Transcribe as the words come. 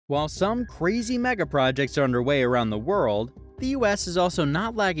While some crazy mega projects are underway around the world, the US is also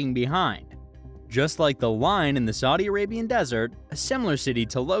not lagging behind. Just like the Line in the Saudi Arabian desert, a similar city,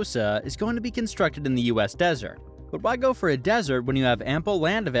 Tolosa, is going to be constructed in the US desert. But why go for a desert when you have ample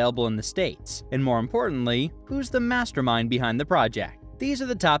land available in the States? And more importantly, who's the mastermind behind the project? These are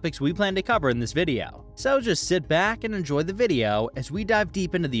the topics we plan to cover in this video, so just sit back and enjoy the video as we dive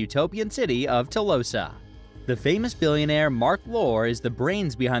deep into the utopian city of Tolosa. The famous billionaire Mark Lore is the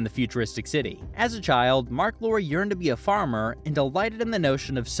brains behind the futuristic city. As a child, Mark Lore yearned to be a farmer and delighted in the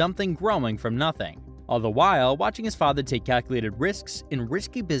notion of something growing from nothing, all the while watching his father take calculated risks in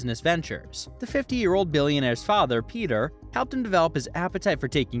risky business ventures. The 50-year-old billionaire's father, Peter, helped him develop his appetite for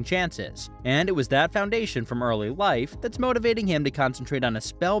taking chances, and it was that foundation from early life that's motivating him to concentrate on a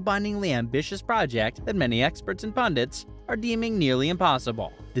spellbindingly ambitious project that many experts and pundits are deeming nearly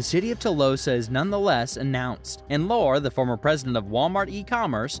impossible. The city of Tolosa is nonetheless announced, and Lore, the former president of Walmart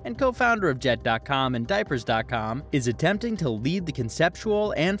e-commerce and co-founder of Jet.com and Diapers.com, is attempting to lead the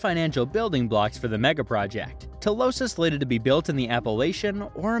conceptual and financial building blocks for the mega project. Tolosa is slated to be built in the Appalachian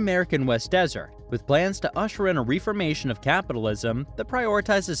or American West Desert, with plans to usher in a reformation of capitalism that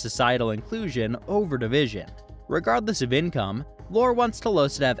prioritizes societal inclusion over division. Regardless of income, Lore wants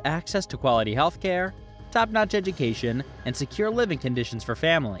Tolosa to have access to quality healthcare, top-notch education, and secure living conditions for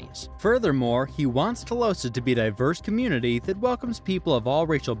families. Furthermore, he wants Tolosa to be a diverse community that welcomes people of all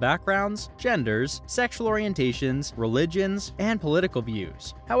racial backgrounds, genders, sexual orientations, religions, and political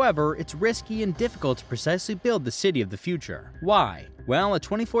views. However, it's risky and difficult to precisely build the city of the future. Why? Well, a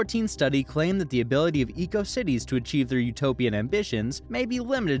 2014 study claimed that the ability of eco-cities to achieve their utopian ambitions may be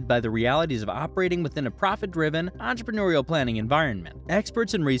limited by the realities of operating within a profit-driven, entrepreneurial planning environment.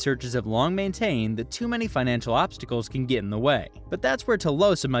 Experts and researchers have long maintained that too many financial obstacles can get in the way. But that's where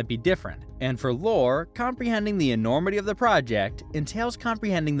Tolosa might be different. And for Lore, comprehending the enormity of the project entails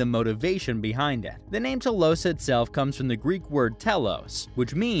comprehending the motivation behind it. The name Tolosa itself comes from the Greek word telos,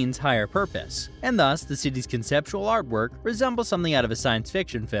 which means higher purpose, and thus the city's conceptual artwork resembles something out of a science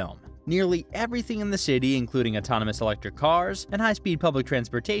fiction film. Nearly everything in the city, including autonomous electric cars and high-speed public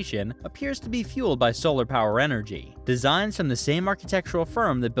transportation, appears to be fueled by solar power energy. Designs from the same architectural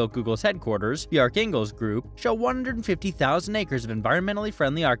firm that built Google's headquarters, the Arc Ingels Group, show 150,000 acres of environmentally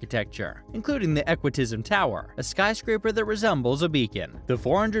friendly architecture, including the Equitism Tower, a skyscraper that resembles a beacon. The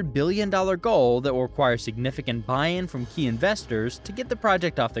 $400 billion goal that will require significant buy-in from key investors to get the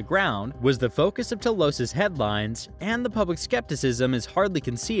project off the ground was the focus of Tolosa's headlines, and the public skepticism is hardly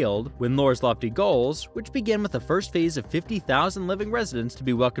concealed when Lore's lofty goals, which begin with the first phase of 50,000 living residents to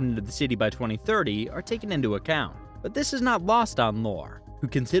be welcomed into the city by 2030, are taken into account. But this is not lost on Lore, who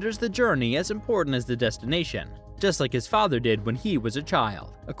considers the journey as important as the destination, just like his father did when he was a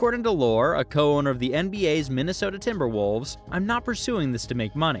child. According to Lore, a co-owner of the NBA's Minnesota Timberwolves, "I'm not pursuing this to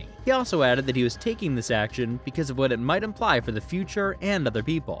make money." He also added that he was taking this action because of what it might imply for the future and other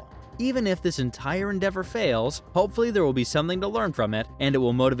people. Even if this entire endeavor fails, hopefully there will be something to learn from it, and it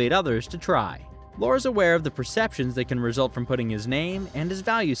will motivate others to try. Lore is aware of the perceptions that can result from putting his name and his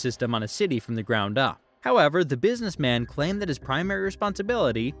value system on a city from the ground up. However, the businessman claimed that his primary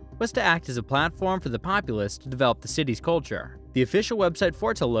responsibility was to act as a platform for the populace to develop the city's culture. The official website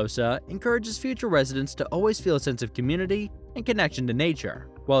for Tolosa encourages future residents to always feel a sense of community and connection to nature,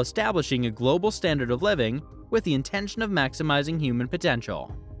 while establishing a global standard of living with the intention of maximizing human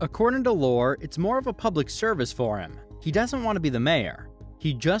potential. According to Lore, it's more of a public service for him. He doesn't want to be the mayor.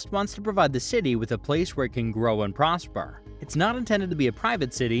 He just wants to provide the city with a place where it can grow and prosper. It's not intended to be a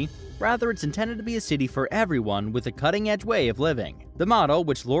private city, rather it's intended to be a city for everyone with a cutting-edge way of living. The model,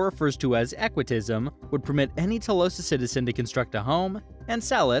 which Lore refers to as equitism, would permit any Tolosa citizen to construct a home and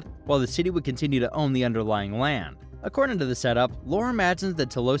sell it, while the city would continue to own the underlying land. According to the setup, Lore imagines that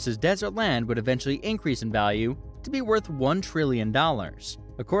Tolosa's desert land would eventually increase in value to be worth $1 trillion.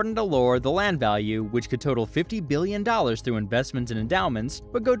 According to Lore, the land value, which could total $50 billion through investments and endowments,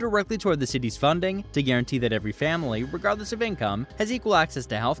 would go directly toward the city's funding to guarantee that every family, regardless of income, has equal access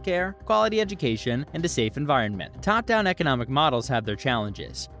to healthcare, quality education, and a safe environment. Top-down economic models have their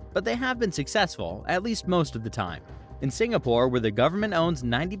challenges, but they have been successful, at least most of the time. In Singapore, where the government owns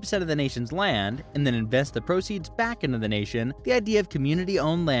 90% of the nation's land and then invests the proceeds back into the nation, the idea of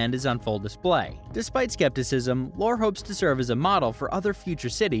community-owned land is on full display. Despite skepticism, Lore hopes to serve as a model for other future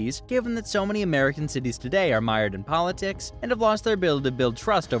cities, given that so many American cities today are mired in politics and have lost their ability to build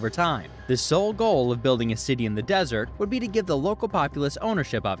trust over time. The sole goal of building a city in the desert would be to give the local populace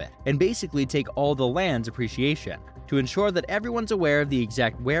ownership of it, and basically take all the land's appreciation. To ensure that everyone's aware of the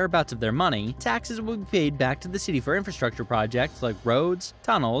exact whereabouts of their money, taxes will be paid back to the city for infrastructure infrastructure projects like roads,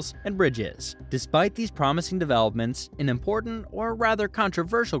 tunnels, and bridges. Despite these promising developments, an important, or rather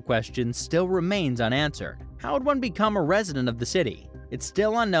controversial question still remains unanswered. How would one become a resident of the city? It's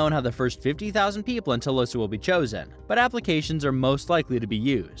still unknown how the first 50,000 people in Telosa will be chosen, but applications are most likely to be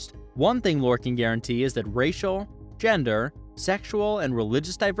used. One thing Lore can guarantee is that racial, gender, sexual, and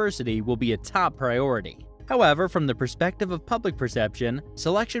religious diversity will be a top priority. However, from the perspective of public perception,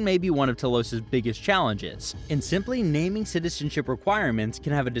 selection may be one of Telosa's biggest challenges, and simply naming citizenship requirements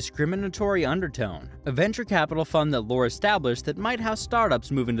can have a discriminatory undertone. A venture capital fund that Lore established that might house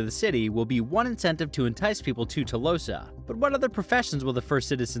startups move into the city will be one incentive to entice people to Telosa. But what other professions will the first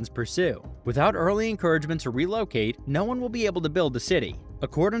citizens pursue? Without early encouragement to relocate, no one will be able to build a city.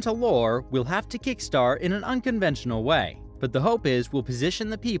 According to Lore, we'll have to kickstart in an unconventional way, but the hope is we'll position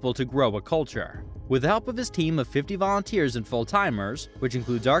the people to grow a culture. With the help of his team of 50 volunteers and full-timers, which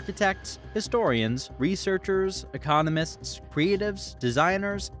includes architects, historians, researchers, economists, creatives,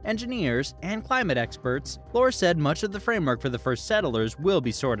 designers, engineers, and climate experts, Lore said much of the framework for the first settlers will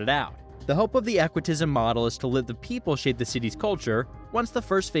be sorted out. The hope of the Equitism model is to let the people shape the city's culture once the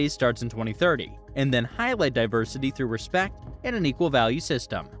first phase starts in 2030, and then highlight diversity through respect and an equal value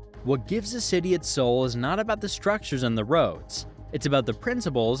system. What gives a city its soul is not about the structures and the roads. It's about the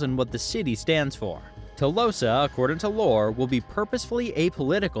principles and what the city stands for. Telosa, according to Lore, will be purposefully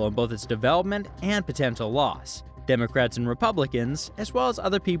apolitical in both its development and potential loss. Democrats and Republicans, as well as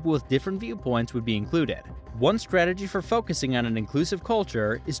other people with different viewpoints, would be included. One strategy for focusing on an inclusive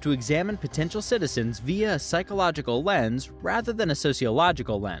culture is to examine potential citizens via a psychological lens rather than a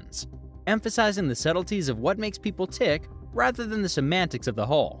sociological lens, emphasizing the subtleties of what makes people tick rather than the semantics of the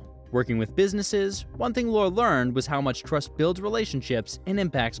whole. Working with businesses, one thing Lore learned was how much trust builds relationships and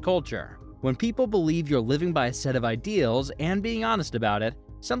impacts culture. When people believe you're living by a set of ideals and being honest about it,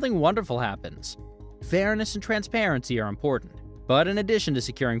 something wonderful happens. Fairness and transparency are important, but in addition to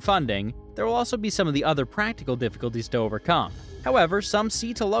securing funding, there will also be some of the other practical difficulties to overcome. However, some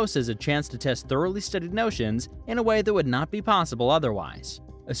see Telosa as a chance to test thoroughly studied notions in a way that would not be possible otherwise.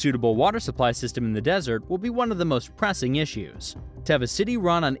 A suitable water supply system in the desert will be one of the most pressing issues. To have a city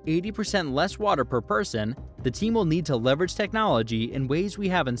run on 80% less water per person, the team will need to leverage technology in ways we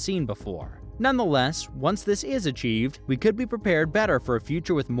haven't seen before. Nonetheless, once this is achieved, we could be prepared better for a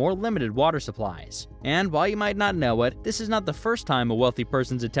future with more limited water supplies. And while you might not know it, this is not the first time a wealthy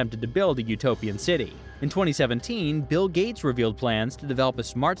person's attempted to build a utopian city. In 2017, Bill Gates revealed plans to develop a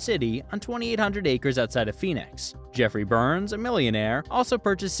smart city on 2,800 acres outside of Phoenix. Jeffrey Burns, a millionaire, also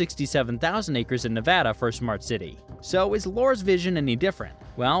purchased 67,000 acres in Nevada for a smart city. So is Lore's vision any different?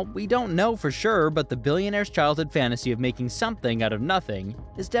 Well, we don't know for sure, but the billionaire's childhood fantasy of making something out of nothing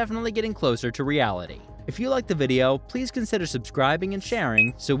is definitely getting closer to reality. If you liked the video, please consider subscribing and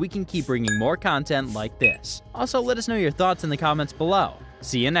sharing so we can keep bringing more content like this. Also, let us know your thoughts in the comments below.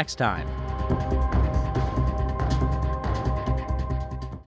 See you next time.